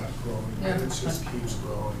would stop growing, but it just keeps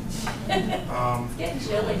growing. It's getting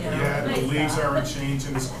chilly now. Yeah, the leaves aren't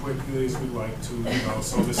changing as quickly as we like to,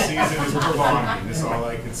 so the season is prolonging, is all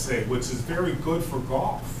I can say, which is very good for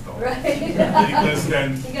golf, though. Right. Because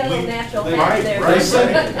then. You got a little natural right, fat there.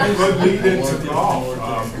 Right, good lead into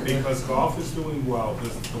golf, because golf is doing well.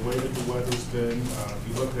 The way that the weather's been, if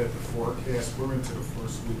you look at the forecast, we're into the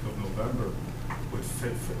first week of November with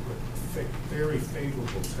very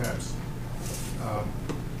favorable temps.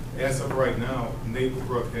 As of right now,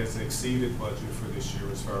 Naperville has exceeded budget for this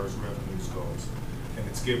year as far as revenues goes, and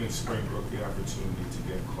it's giving Springbrook the opportunity to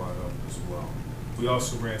get caught up as well. We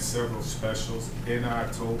also ran several specials in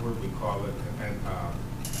October. We call it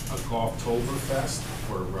a Golftoberfest,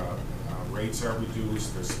 where rates are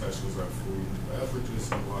reduced. There's specials on food and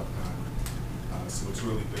beverages and whatnot. So it's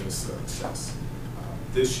really been a success.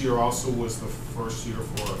 This year also was the first year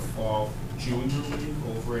for a fall junior league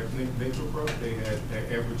over at Naperville.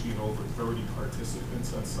 They're averaging over 30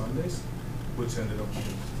 participants on Sundays, which ended up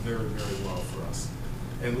being very, very well for us.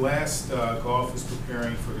 And last, golf is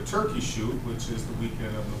preparing for the turkey shoot, which is the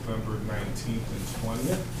weekend of November 19th and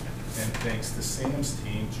 20th. And thanks to Sam's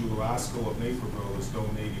team, Jewel Osco of Naperville is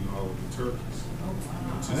donating all of the turkeys,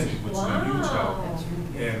 which is a huge help.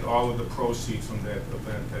 And all of the proceeds from that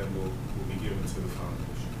event then will be given to the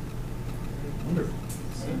foundation. Wonderful.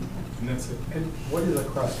 And that's it. And what is a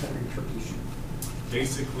cross-country turkey shoot?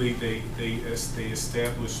 Basically, they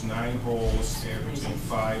establish 9 holes averaging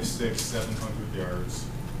 500, 600, 700 yards,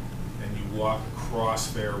 and you walk across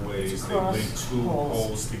fairways. They link 2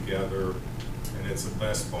 holes together, and it's a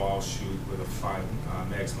best ball shoot with a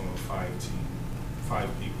maximum of 5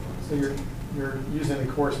 people. So you're using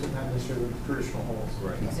the course, but not necessarily the traditional holes.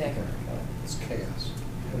 Right. Exactly. It's chaos.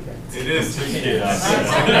 Okay. It is chaos.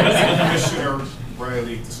 Commissioner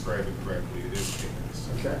Riley described it correctly. It is chaos.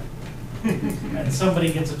 Okay. And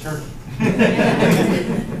somebody gets a turkey.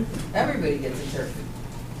 Everybody gets a turkey.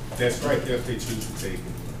 That's right, if they choose to take it.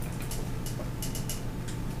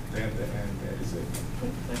 And that is it.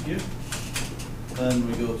 Thank you. Then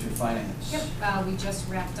we go to finance. Yep, we just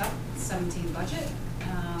wrapped up 17 budget,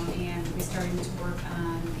 and we're starting to work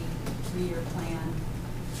on the 3-year plan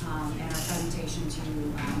and our presentation to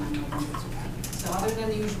you on November 15th. So other than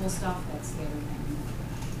the usual stuff, that's the other thing.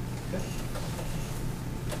 Okay.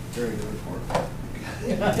 Very good report.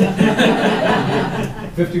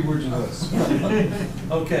 50 words or less.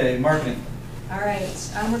 Okay, marketing. All right,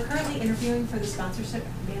 we're currently interviewing for the sponsorship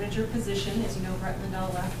manager position. As you know, Brett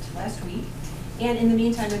Lindahl left last week. And in the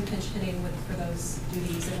meantime, I'm pinch hitting for those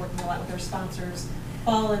duties and working a lot with our sponsors.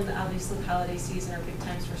 Fall and obviously holiday season are big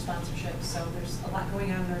times for sponsorship, so there's a lot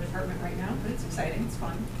going on in our department right now, but it's exciting, it's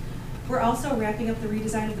fun. We're also wrapping up the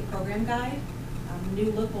redesign of the program guide. The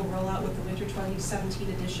new look will roll out with the Winter 2017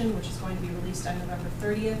 edition, which is going to be released on November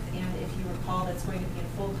 30th, and if you recall, that's going to be in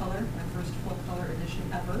full color, our first full color edition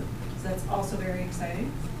ever, so that's also very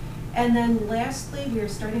exciting. And then lastly, we are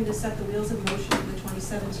starting to set the wheels in motion for the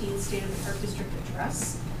 2017 State of the Park District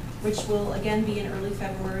Address, which will again be in early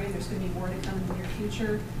February. There's going to be more to come in the near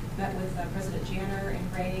future. Met with President Janner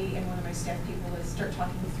and Ray and one of my staff people to start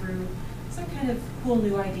talking through some kind of cool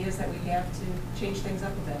new ideas that we have to change things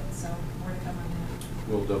up a bit. So more to come on that.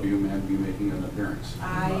 Will W-Man be making an appearance?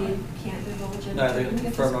 I can't divulge anything Neither at this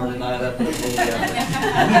confirm nor point. deny that, but we'll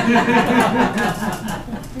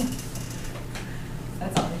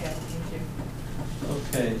That's all I have. Thank you.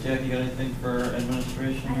 Okay, Jackie, you got anything for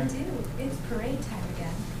administration I here? do. It's parade time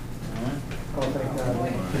again. All right. Oh, thank God.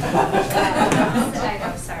 I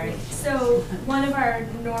know, sorry. So one of our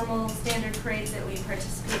normal standard parades that we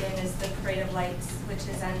participate in is the Parade of Lights, which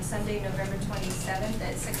is on Sunday, November 27th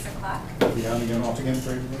at 6 o'clock. Be on again, off again,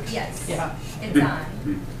 for everybody? Yes, Yeah. it's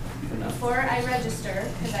on. Before I register,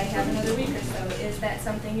 because I have another week or so, is that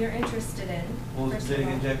something you're interested in? What was First the date of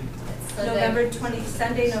all? again, Jackie?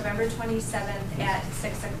 Sunday, November 27th at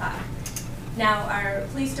 6 o'clock. Now, our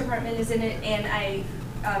police department is in it, and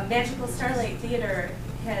Magical Starlight Theater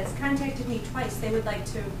has contacted me twice. They would like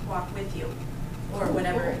to walk with you, or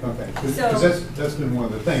whatever. Okay, So- because that's been one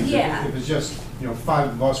of the things. Yeah. If it's just, 5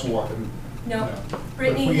 of us walking. No, you know. But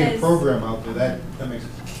Brittany if we get a has- program out there, that makes it.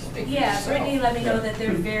 Yeah, Brittany let me know Yeah. that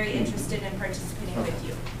they're very interested in participating with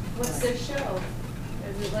you. What's their show?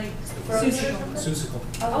 Is it like Susical.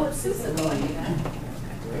 Oh, it's Susical, I knew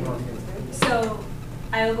that. So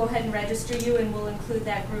I will go ahead and register you, and we'll include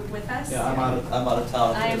that group with us. Yeah, I'm out of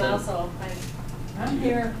town. I am also, I'm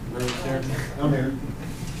here. I'm here.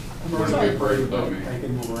 I'm already afraid about me. I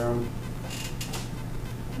can move around.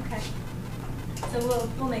 Okay. So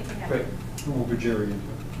we'll make it happen. Great. We'll put Jerry into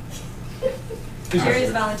it.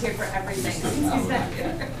 Jerry's volunteered for everything since he's been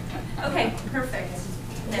here. Okay, perfect.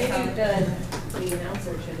 maybe That's all. the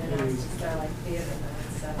announcer should announce Starlight Theater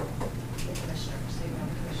instead of the commissioners, so you know,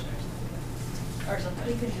 the commissioners. Or something.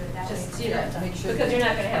 We could do it that way. Just, you know, Yeah, make sure because that- you're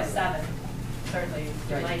not gonna have 7, certainly,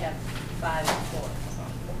 you Right. might have 5 or 4, so.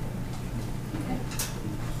 Okay.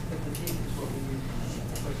 But the date is what we use.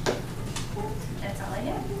 That's all I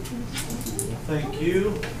have. Thank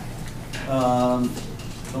you.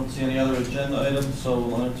 Don't see any other agenda items, so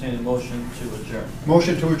we'll entertain a motion to adjourn.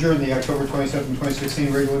 Motion to adjourn the October 27,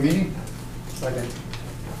 2016 regular meeting? Second.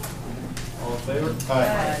 All in favor?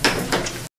 Aye.